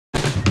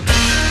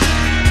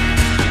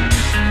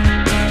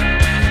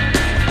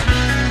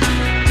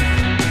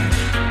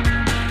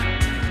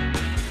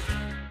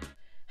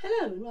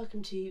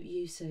welcome to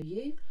You Sew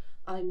You.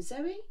 I'm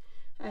Zoe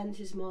and this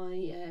is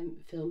my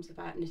films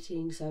about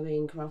knitting,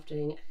 sewing,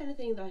 crafting,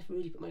 anything that I've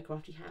really put my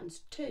crafty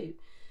hands to.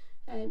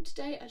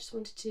 Today I just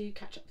wanted to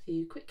catch up with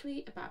you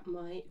quickly about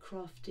my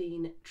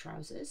Craftine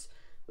Trousers,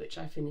 which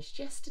I finished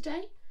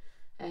yesterday.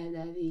 And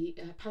they're the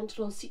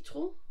Pantalon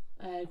Citron.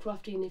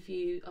 Craftine, if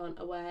you aren't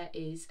aware,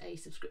 is a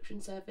subscription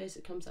service.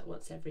 It comes out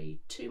once every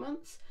 2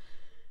 months.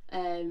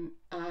 And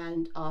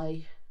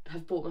I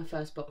have bought my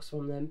first box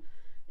from them.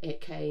 It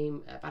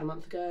came about a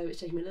month ago. It's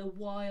taken me a little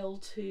while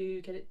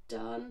to get it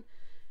done.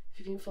 If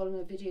you've been following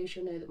my videos,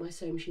 you'll know that my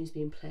sewing machine's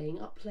been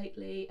playing up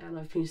lately and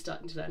I've been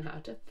starting to learn how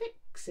to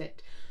fix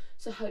it.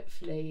 So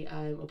hopefully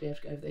I'll be able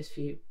to go over those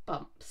few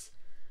bumps.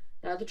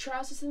 Now the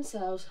trousers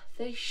themselves,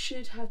 they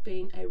should have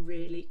been a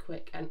really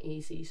quick and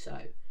easy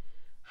sew.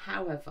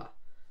 However,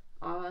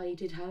 I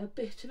did have a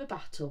bit of a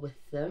battle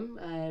with them.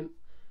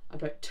 I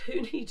broke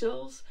 2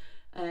 needles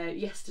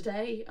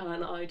yesterday,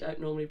 and I don't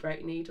normally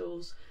break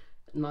needles.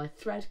 My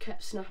thread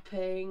kept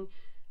snapping,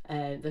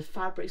 the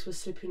fabrics were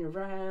slipping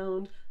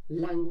around,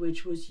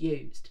 language was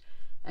used.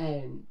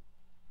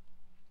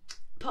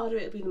 Part of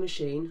it will be the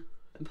machine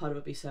and part of it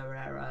will be sewer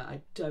error.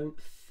 I don't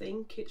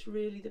think it's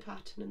really the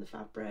pattern and the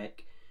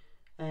fabric.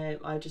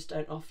 I just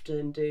don't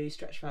often do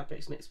stretch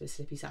fabrics mixed with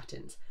slippy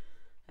satins.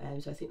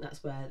 So I think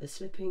that's where the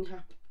slipping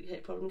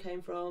hit problem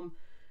came from.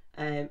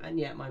 And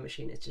yeah, my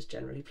machine is just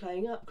generally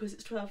playing up because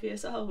it's 12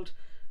 years old.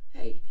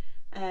 Hey.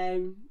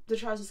 The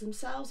trousers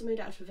themselves are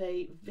made out of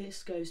a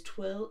viscose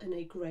twill in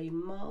a grey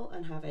marl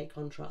and have a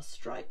contrast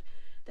stripe.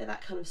 They're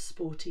that kind of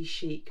sporty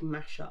chic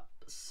mash-up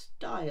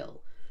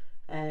style.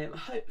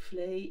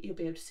 Hopefully you'll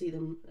be able to see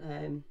them,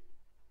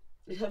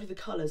 hopefully the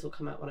colours will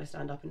come out when I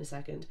stand up in a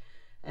second.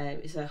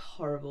 It's a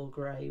horrible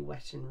grey,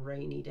 wet and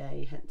rainy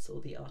day, hence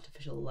all the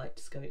artificial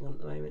lights going on at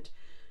the moment.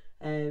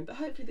 But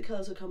hopefully the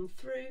colours will come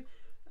through,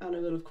 and I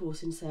will of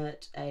course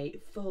insert a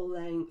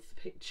full-length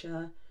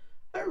picture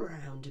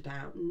around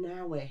about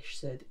now-ish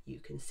so that you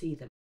can see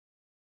them.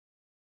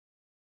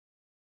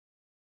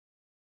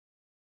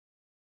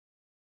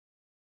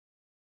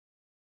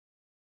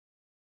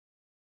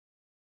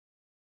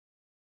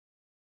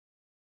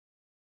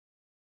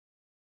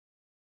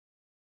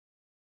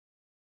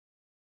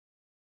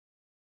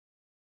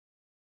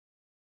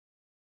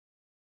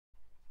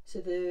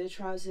 So the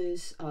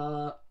trousers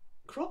are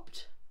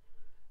cropped.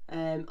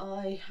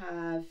 I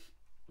have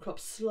cropped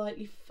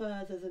slightly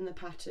further than the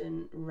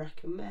pattern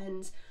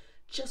recommends,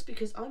 just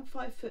because I'm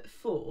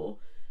 5'4",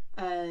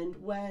 and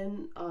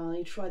when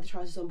I tried the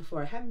trousers on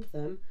before I hemmed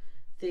them,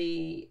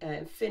 the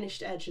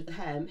finished edge of the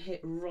hem hit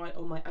right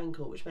on my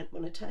ankle, which meant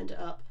when I turned it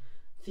up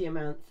the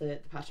amount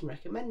that the pattern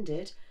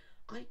recommended,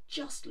 I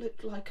just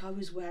looked like I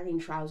was wearing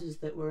trousers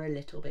that were a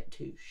little bit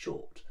too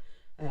short,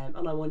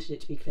 and I wanted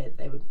it to be clear that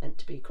they were meant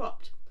to be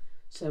cropped.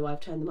 So I've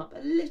turned them up a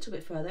little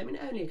bit further, I mean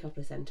only a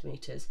couple of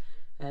centimetres,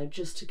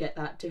 just to get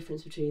that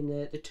difference between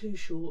the too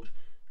short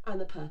and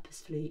the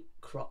purposefully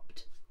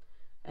cropped.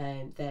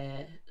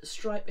 Their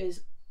stripe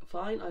is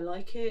fine, I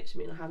like it. I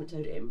mean, I haven't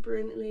sewed it in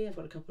brilliantly. I've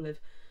got a couple of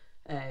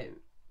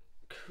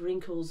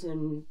crinkles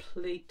and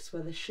pleats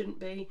where there shouldn't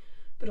be,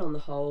 but on the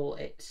whole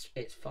it's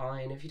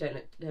fine. If you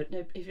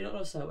if you're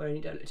not a sewer and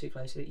you don't look too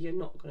closely, you're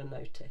not going to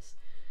notice.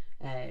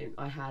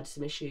 I had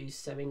some issues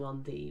sewing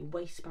on the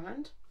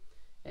waistband.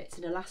 It's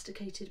an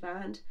elasticated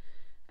band,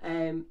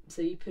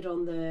 so you put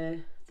on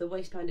the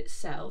waistband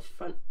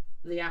itself,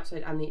 the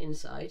outside and the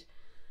inside,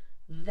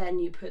 then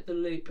you put the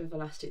loop of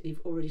elastic that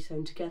you've already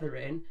sewn together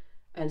in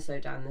and sew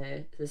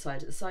down the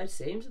side of the side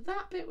seams.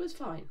 That bit was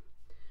fine.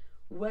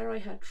 Where I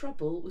had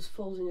trouble was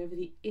folding over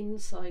the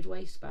inside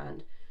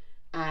waistband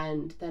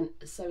and then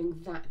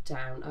sewing that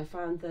down. I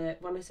found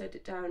that when I sewed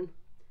it down,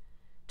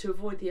 to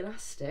avoid the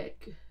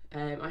elastic,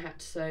 I had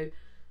to sew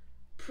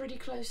pretty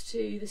close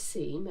to the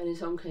seam, and in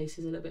some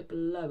cases a little bit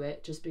below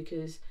it, just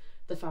because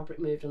the fabric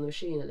moved on the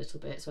machine a little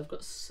bit. So I've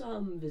got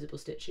some visible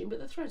stitching, but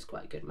the thread's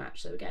quite a good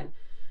match. So again,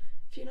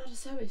 if you're not a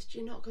sewist,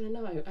 you're not going to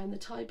know, and the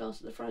tie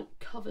belt at the front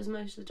covers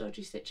most of the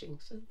dodgy stitching,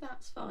 so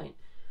that's fine.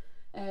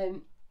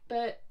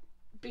 But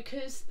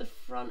because the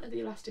front of the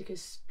elastic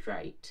is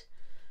straight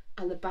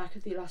and the back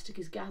of the elastic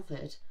is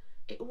gathered,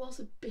 it was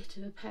a bit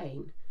of a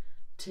pain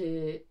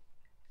to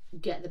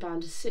get the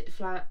band to sit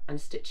flat and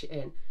stitch it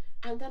in.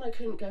 And then I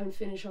couldn't go and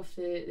finish off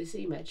the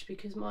seam edge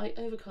because my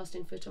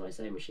overcasting foot on my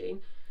sewing machine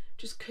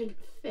just couldn't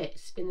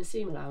fit in the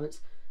seam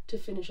allowance to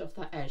finish off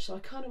that edge. So I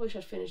kind of wish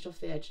I'd finished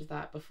off the edge of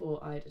that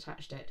before I'd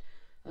attached it.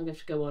 I'm going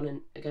to go on and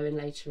go in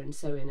later and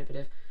sew in a bit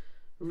of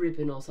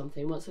ribbon or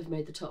something. Once I've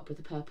made the top with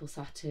the purple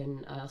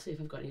satin, I'll see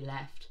if I've got any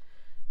left,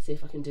 see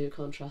if I can do a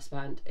contrast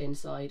band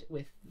inside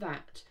with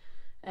that.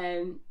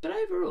 But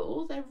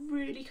overall, they're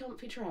really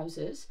comfy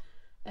trousers.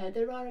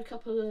 There are a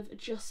couple of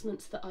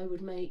adjustments that I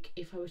would make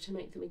if I were to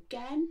make them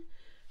again.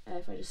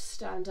 If I just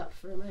stand up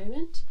for a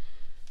moment.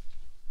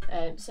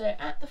 So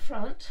at the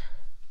front,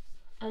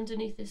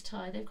 underneath this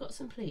tie, they've got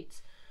some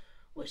pleats,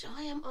 which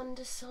I am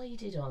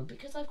undecided on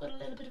because I've got a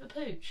little bit of a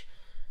pooch.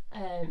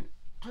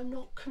 I'm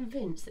not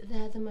convinced that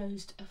they're the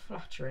most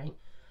flattering.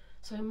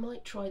 So I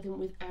might try them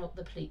without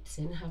the pleats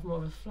in, have more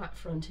of a flat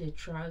fronted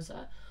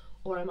trouser,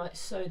 or I might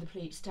sew the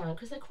pleats down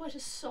because they're quite a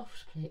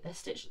soft pleat. They're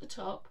stitched at the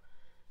top,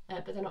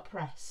 but they're not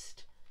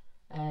pressed.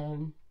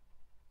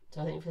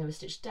 So I think if they were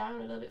stitched down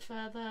a little bit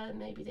further,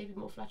 maybe they'd be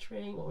more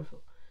flattering, or if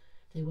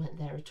they weren't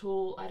there at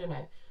all, I don't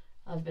know.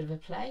 I have a bit of a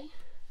play.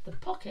 The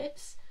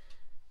pockets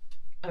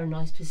are a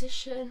nice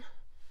position,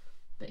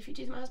 but if you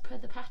do them as per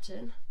the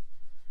pattern,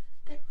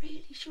 they're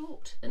really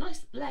short. They're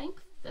nice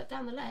length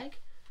down the leg,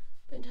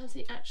 but in terms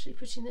of actually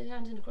putting the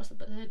hand in across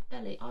the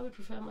belly, I would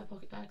prefer my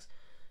pocket bags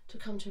to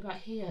come to about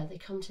here. They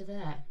come to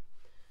there.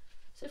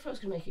 So if I was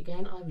going to make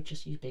again, I would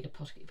just use bigger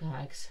pocket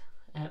bags.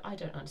 I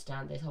don't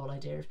understand this whole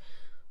idea of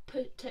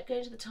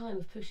going to the time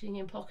of putting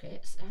in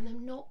pockets and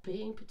them not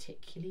being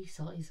particularly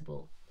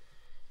sizable.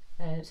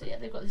 So yeah,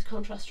 they've got this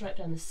contrast stripe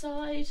down the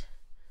side,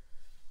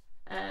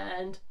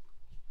 and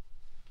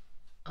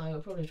I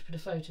will probably have to put a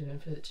photo in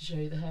for it to show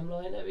you the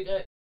hemline. There we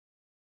go.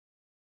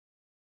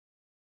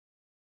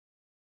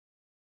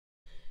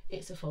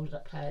 It's a folded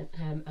up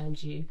hem,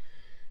 and you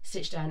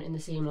stitch down in the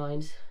seam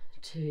lines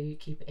to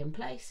keep it in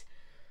place.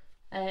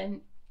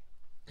 So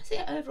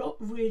yeah, overall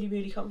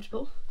really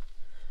comfortable.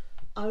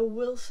 I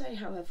will say,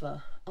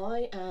 however,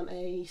 I am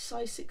a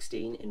size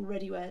 16 in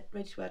ready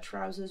to wear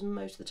trousers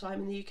most of the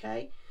time in the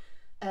UK,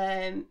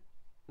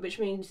 which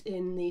means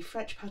in the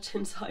French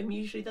patterns I'm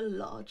usually the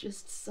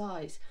largest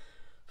size.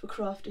 For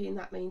Craftine,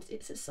 that means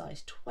it's a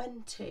size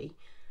 20,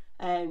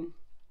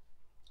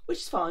 which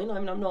is fine. I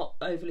mean, I'm not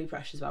overly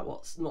precious about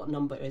what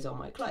number is on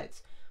my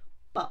clothes,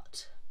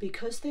 but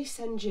because they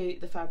send you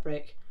the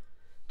fabric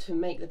to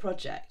make the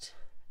project,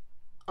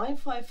 I'm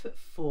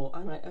 5'4"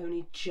 and I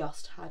only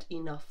just had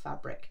enough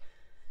fabric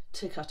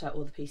to cut out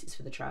all the pieces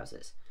for the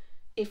trousers.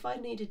 If I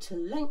needed to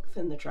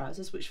lengthen the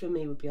trousers, which for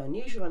me would be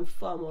unusual, I'm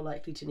far more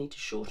likely to need to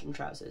shorten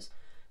trousers.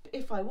 But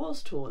if I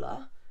was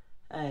taller,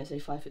 say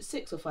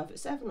 5'6" or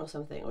 5'7" or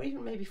something, or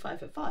even maybe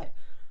 5'5",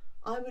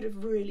 I would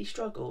have really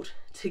struggled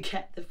to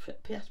get the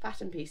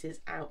pattern pieces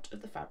out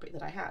of the fabric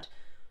that I had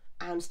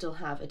and still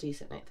have a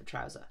decent length of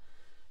trouser.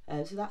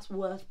 So that's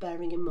worth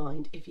bearing in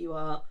mind if you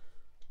are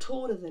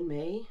taller than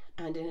me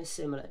and in a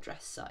similar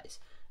dress size.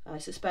 I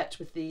suspect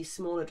with these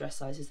smaller dress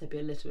sizes there'd be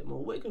a little bit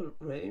more wiggle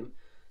room,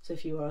 so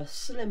if you are a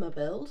slimmer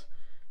build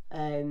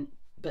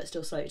but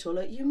still slightly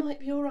taller, you might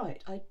be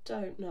alright. I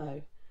don't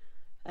know.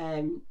 So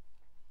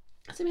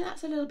I mean,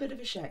 that's a little bit of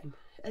a shame.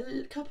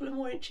 A couple of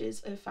more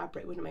inches of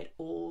fabric would have made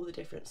all the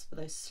difference for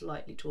those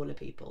slightly taller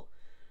people.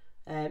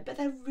 But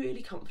they're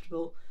really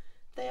comfortable.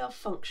 They are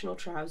functional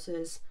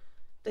trousers.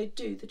 They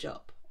do the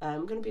job.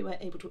 I'm going to be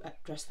able to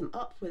dress them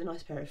up with a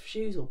nice pair of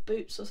shoes or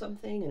boots or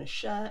something and a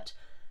shirt,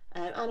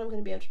 and I'm going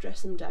to be able to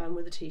dress them down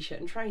with a t-shirt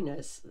and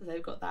trainers.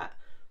 They've got that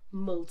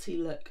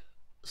multi-look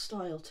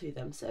style to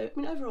them. So I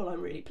mean, overall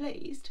I'm really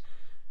pleased,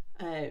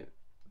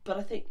 but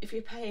I think if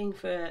you're paying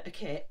for a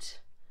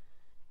kit,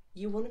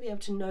 you want to be able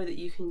to know that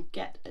you can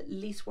get at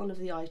least one of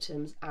the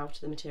items out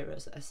of the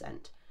materials that are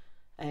sent.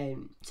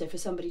 So for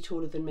somebody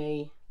taller than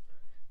me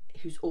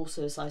who's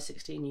also a size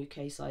 16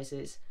 UK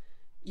sizes,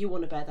 you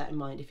want to bear that in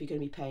mind if you're going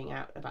to be paying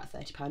out about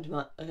 £30 a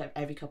month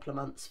every couple of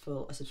months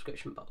for a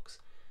subscription box.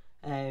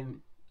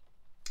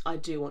 I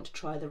do want to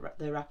try the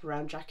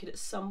wraparound jacket at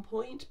some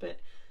point,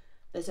 but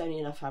there's only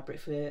enough fabric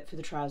for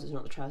the trousers,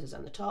 not the trousers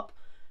and the top.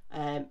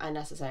 And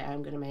as I say,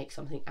 I'm going to make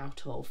something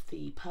out of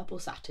the purple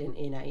satin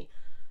in a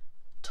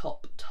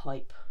top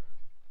type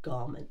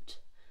garment.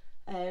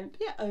 But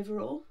yeah,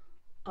 overall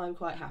I'm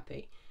quite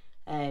happy,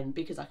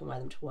 because I can wear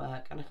them to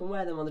work and I can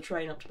wear them on the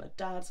train up to my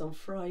dad's on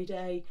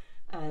Friday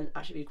and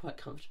actually be quite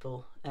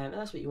comfortable, and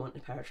that's what you want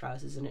in a pair of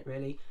trousers, isn't it,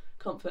 really?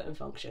 Comfort and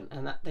function,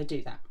 and that they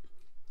do that.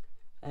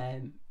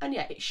 And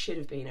yeah, it should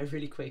have been a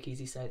really quick,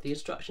 easy sew. The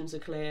instructions are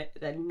clear,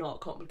 they're not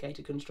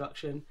complicated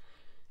construction.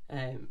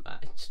 I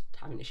just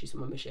having issues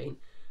with my machine.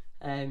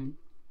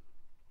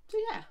 So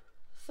yeah,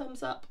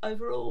 thumbs up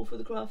overall for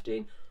the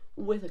Craftine,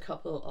 with a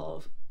couple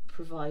of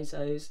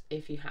provisos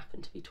if you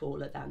happen to be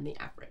taller than the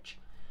average.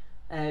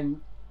 So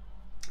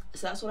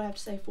that's what I have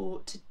to say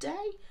for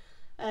today.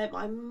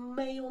 I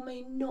may or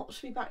may not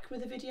be back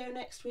with a video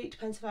next week,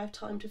 depends if I have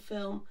time to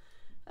film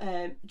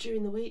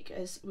during the week,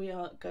 as we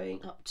are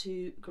going up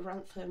to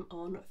Grantham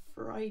on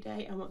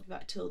Friday and won't be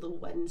back till the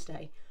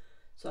Wednesday,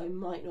 so I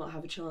might not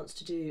have a chance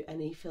to do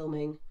any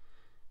filming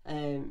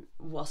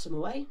whilst I'm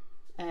away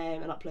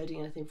and uploading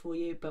anything for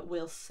you, but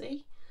we'll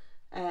see.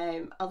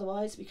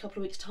 Otherwise it'll be a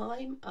couple of weeks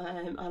time,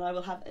 and I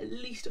will have at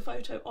least a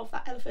photo of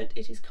that elephant.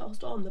 It is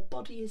cast on, the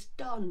body is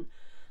done.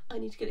 I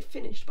need to get it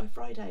finished by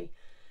Friday.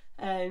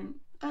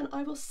 And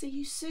I will see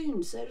you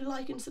soon, so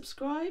like and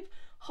subscribe,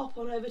 hop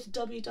on over to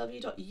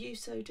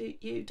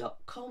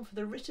www.usodoyou.com for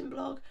the written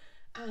blog,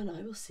 and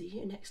I will see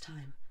you next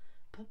time.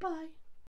 Bye bye.